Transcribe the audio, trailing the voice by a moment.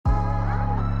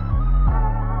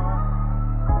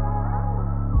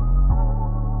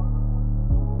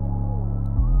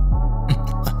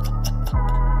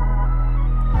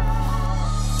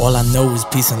All I know is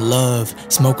peace and love.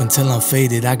 Smoke until I'm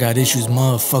faded. I got issues,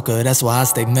 motherfucker. That's why I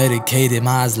stay medicated.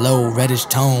 My eyes low, reddish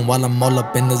tone while I'm all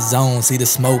up in the zone. See the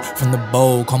smoke from the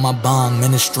bowl. Call my bong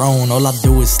Minestrone. All I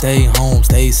do is stay home,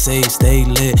 stay safe, stay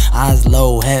lit. Eyes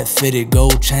low, hat fitted,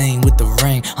 gold chain with the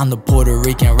ring. I'm the Puerto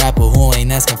Rican rapper who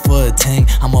ain't asking for a ting.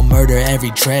 I'ma murder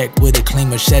every track with a clean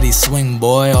machete swing,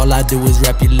 boy. All I do is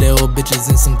rap your little bitches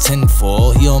in some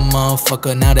tinfoil. He a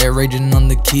motherfucker, now they raging on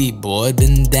the keyboard.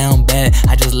 Been down bad,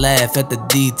 I just laugh at the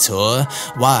detour.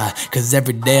 Why? Cause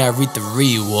every day I read the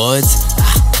rewards.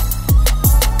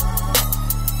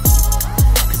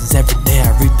 Cause every day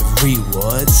I read the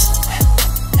rewards.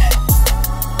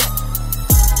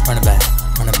 Run it back,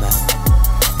 run it back.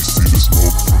 You see the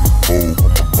smoke from the bowl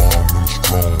on my bomb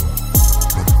Minestrone.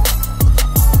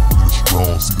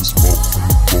 Minestrone, see the smoke from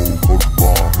the bowl, go to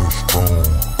bomb Minestrone.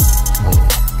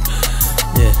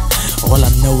 Yeah. All I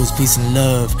know is peace and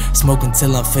love. Smoke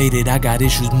until I'm faded. I got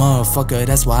issues, motherfucker.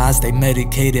 That's why I stay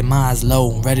medicated. My eyes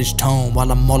low, reddish tone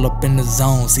while I'm all up in the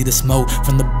zone. See the smoke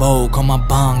from the bowl. Call my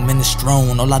bong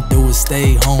Minestrone. All I do is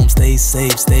stay home, stay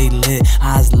safe, stay lit.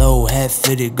 Eyes low, hat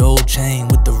fitted, gold chain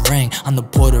with the ring. I'm the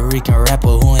Puerto Rican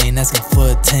rapper who ain't asking for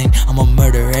a ting. I'ma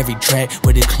murder every track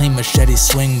with a clean machete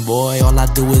swing, boy. All I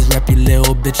do is rap your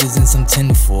little bitches in some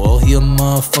tinfoil. He a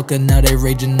motherfucker, now they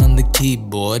raging on the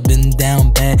keyboard. Been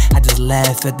down bad, I just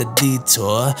laugh at the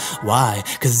detour. Why?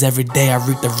 Cause every day I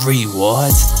reap the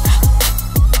rewards.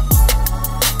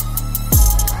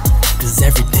 Cause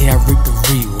every day I reap the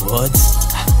rewards.